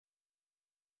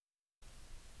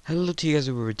Hello to you guys,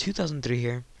 over 2003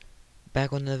 here,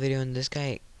 back on the video, and this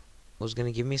guy was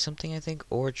gonna give me something, I think,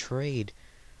 or trade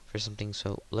for something,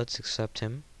 so let's accept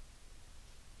him.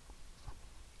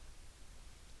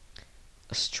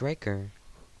 A striker?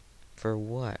 For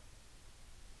what?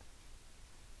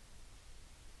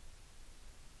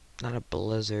 Not a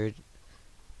blizzard.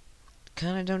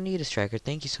 Kinda don't need a striker.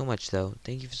 Thank you so much, though.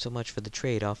 Thank you so much for the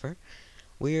trade offer.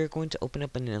 We're going to open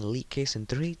up an elite case in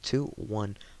 3, 2,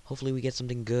 1. Hopefully we get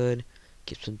something good.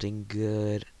 Get something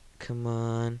good. Come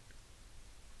on.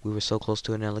 We were so close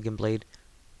to an elegant blade.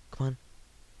 Come on.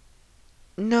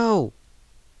 No!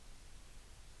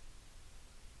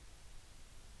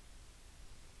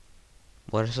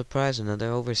 What a surprise, another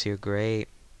overseer. Great.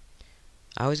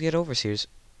 I always get overseers.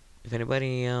 If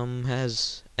anybody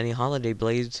has any holiday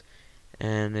blades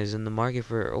and is in the market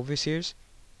for overseers,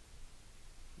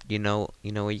 you know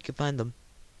where you can find them.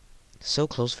 So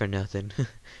close for nothing.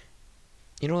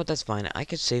 You know what? That's fine. I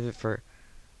could save it for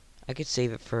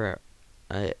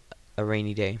a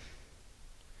rainy day,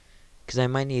 cause I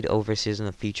might need overseers in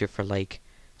the future for like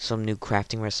some new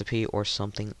crafting recipe or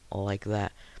something like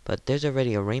that. But there's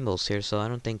already a rainbows here, so I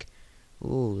don't think.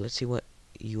 Ooh, let's see what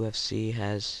UFC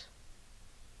has.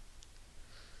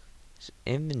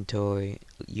 Inventory.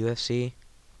 UFC.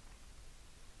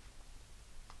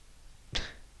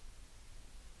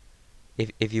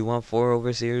 If you want 4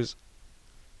 overseers.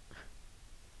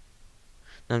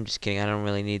 No, I'm just kidding. I don't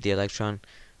really need the electron.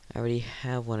 I already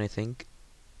have one, I think.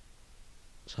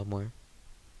 Somewhere.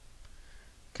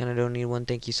 Kinda don't need one.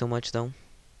 Thank you so much, though.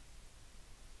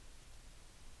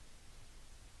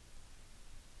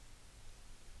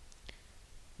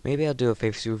 Maybe I'll do a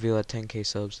face reveal at 10k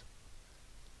subs.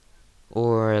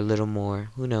 Or a little more.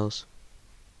 Who knows?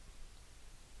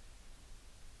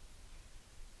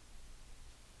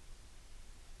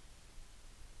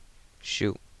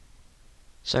 Shoot.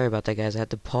 Sorry about that, guys. I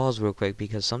had to pause real quick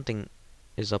because something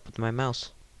is up with my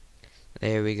mouse.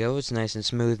 There we go. It's nice and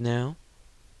smooth now.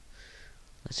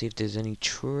 Let's see if there's any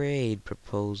trade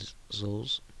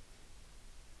proposals.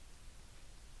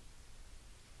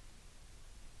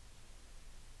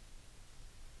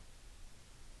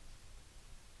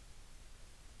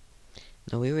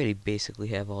 No, we already basically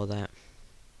have all that.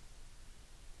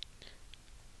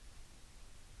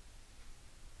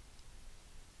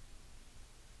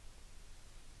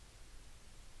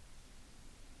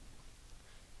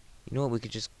 You know what? We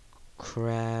could just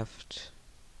craft.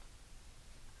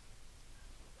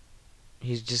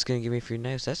 He's just gonna give me free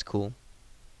knives. That's cool.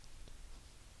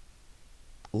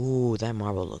 Ooh, that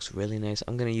marble looks really nice.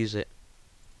 I'm gonna use it.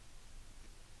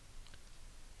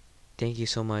 Thank you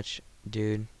so much,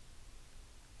 dude.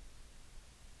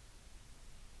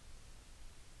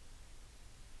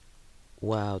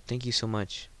 Wow, thank you so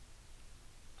much.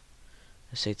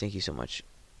 Let's say thank you so much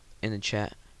in the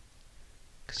chat,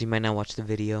 because you might not watch the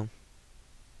video.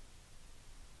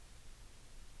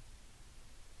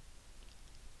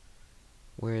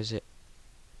 Where is it?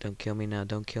 Don't kill me now,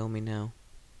 don't kill me now.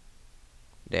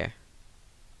 There.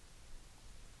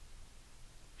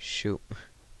 Shoot.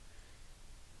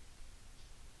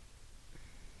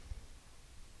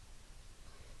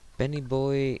 Benny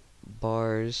Boy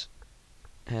Bars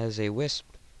has a wisp.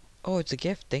 Oh, it's a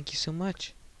gift. Thank you so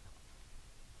much.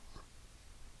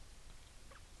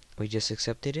 We just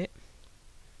accepted it.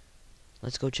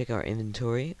 Let's go check our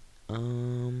inventory.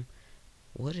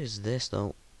 What is this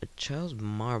though? A child's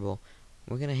marble.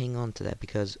 We're gonna hang on to that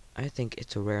because I think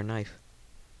it's a rare knife.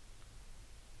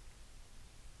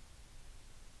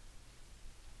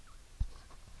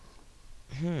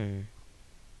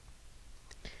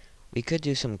 We could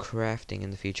do some crafting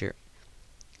in the future.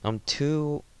 I'm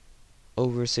 2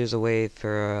 overseers away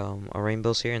for a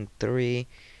rainbow here and 3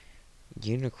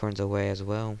 unicorns away as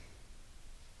well.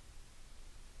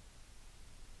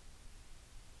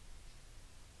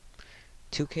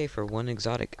 $2k for 1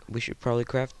 exotic. We should probably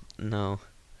craft. No.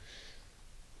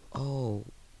 Oh.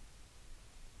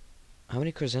 How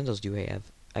many crescendos do I have?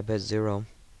 I bet 0.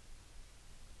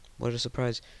 What a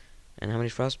surprise. And how many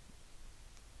frost?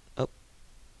 Oh.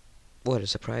 What a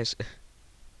surprise.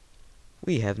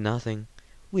 We have nothing.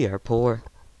 We are poor.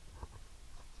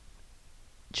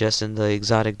 Just in the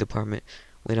exotic department.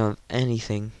 We don't have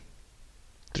anything.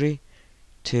 3,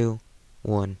 2,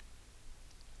 1.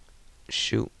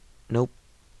 Shoot. Nope.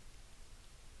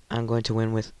 I'm going to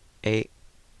win with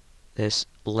this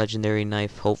legendary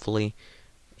knife, hopefully.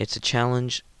 It's a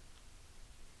challenge.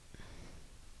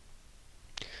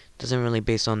 Doesn't really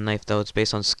based on knife though, it's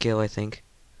based on skill, I think.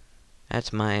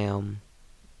 That's my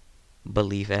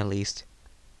belief at least.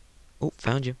 Oh,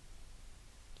 found you.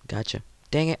 Gotcha.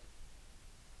 Dang it.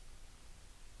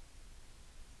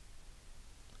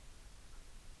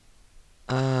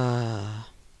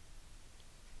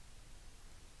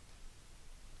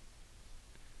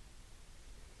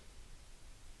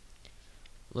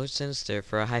 Lord Sinister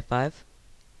for a high five.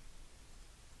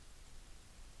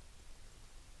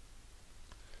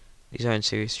 These aren't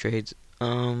serious trades.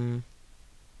 No,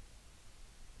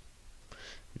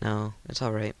 it's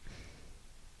alright.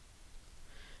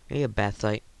 Maybe a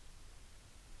Bathite.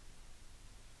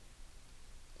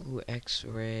 Ooh,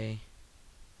 X-ray.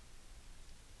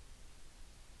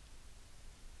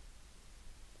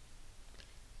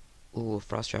 Ooh, a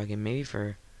Frost Dragon. Maybe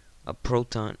for a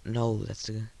Proton. No, that's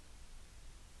the...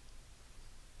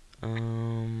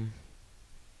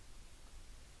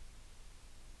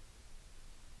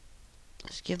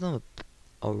 Let's give them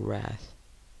a Wrath.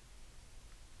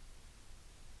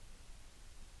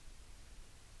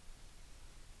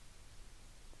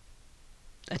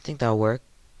 I think that'll work.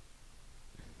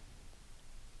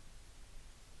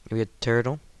 Maybe a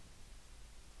turtle.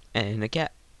 And a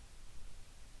cat.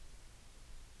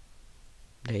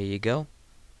 There you go.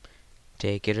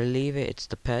 Take it or leave it. It's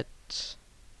the pets.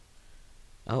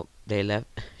 Oh, they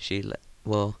left. She left.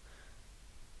 Well,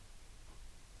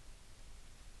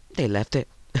 they left it.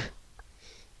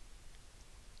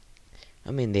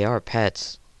 I mean, they are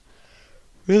pets.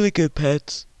 Really good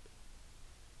pets.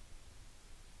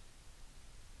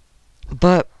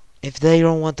 But if they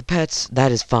don't want the pets,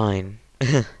 that is fine.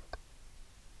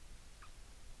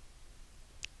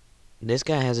 This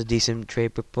guy has a decent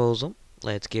trade proposal.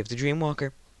 Let's give the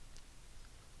Dreamwalker.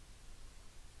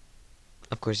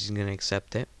 Of course, he's gonna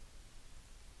accept it.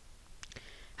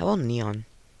 How about Neon?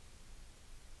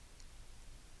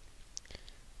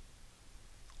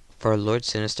 For Lord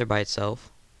Sinister by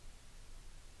itself?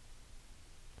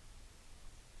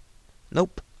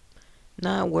 Nope.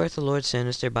 Not worth a Lord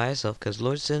Sinister by itself, because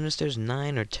Lord Sinister's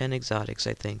 9 or 10 exotics,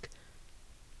 I think.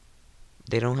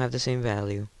 They don't have the same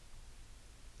value.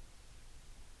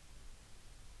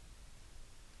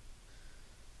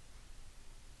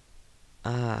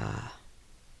 Ah.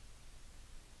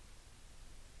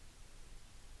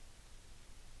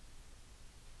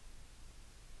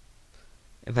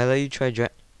 If I let you try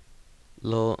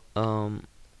lol, no,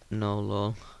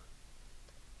 lol.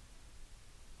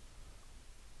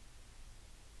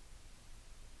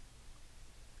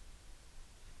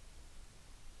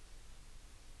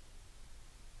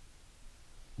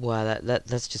 Wow,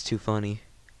 that's just too funny.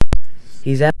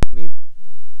 He's asking me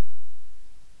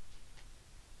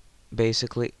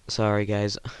basically, sorry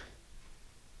guys.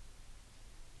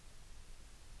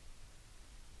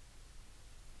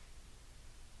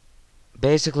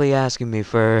 Basically asking me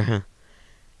for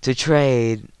to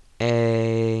trade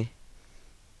a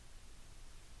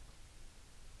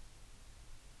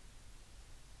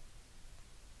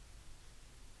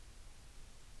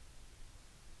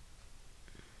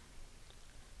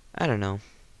I don't know.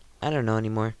 I don't know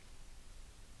anymore.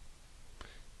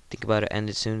 Think about it, end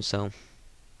it soon, so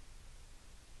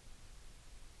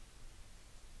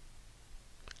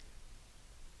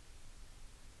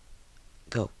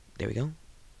go. There we go.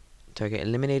 Target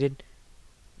eliminated.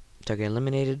 Target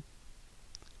eliminated.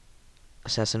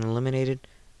 Assassin eliminated.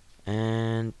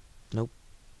 And nope.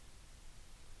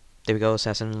 There we go,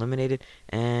 assassin eliminated.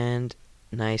 And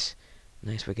nice.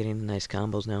 Nice, we're getting nice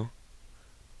combos now.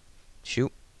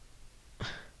 Shoot.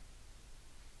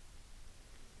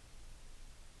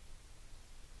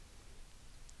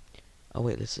 Oh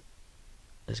wait, let's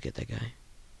get that guy.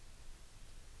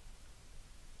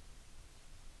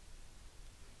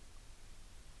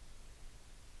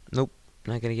 Nope,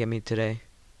 not gonna get me today.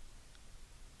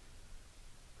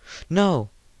 No!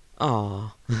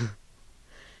 Aw.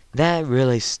 That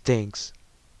really stinks.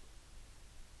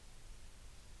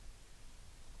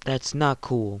 That's not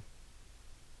cool.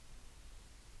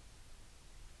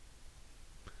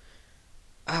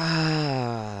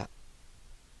 Ah.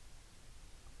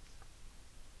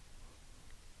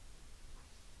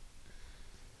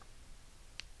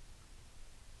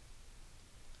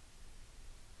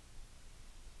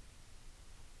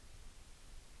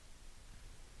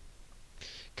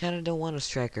 Kinda don't want a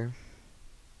striker.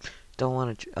 Don't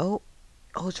want to. Oh,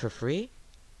 it's for free?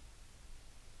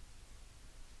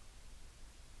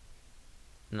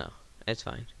 No, it's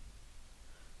fine.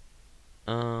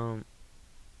 I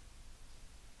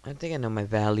think I know my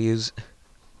values. I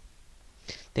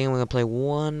think I'm gonna play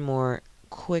one more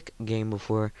quick game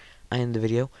before I end the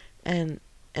video. And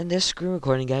this screen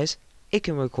recording, guys, it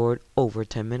can record over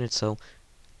 10 minutes, so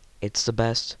it's the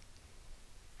best.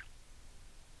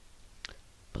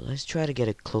 But let's try to get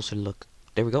a closer look.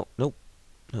 There we go. Nope.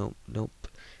 Nope. Nope.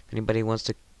 If anybody wants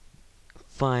to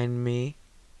find me,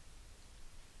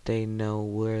 they know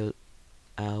where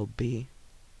I'll be.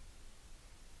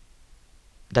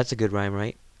 That's a good rhyme,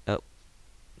 right? Oh.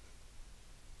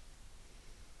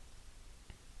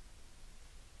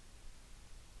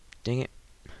 Dang it.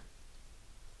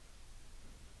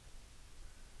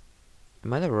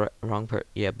 Am I the wrong per?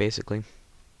 Yeah, basically.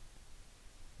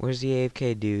 Where's the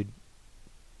AFK dude?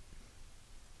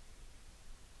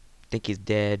 Think he's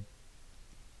dead.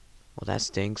 Well, that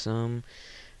stinks. Well,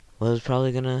 it's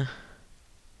probably gonna.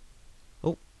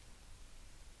 Oh,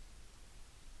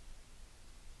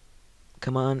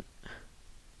 come on.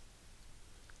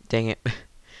 Dang it.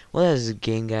 Well, that is a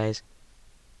game, guys.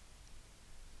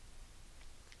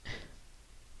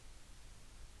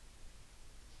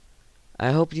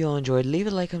 I hope you all enjoyed. Leave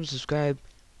a like, comment, subscribe,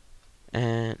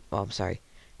 and... Oh, I'm sorry.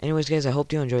 Anyways, guys, I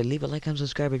hope you enjoyed. Leave a like, comment,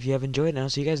 subscribe if you have enjoyed, and I'll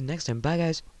see you guys next time. Bye,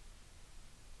 guys.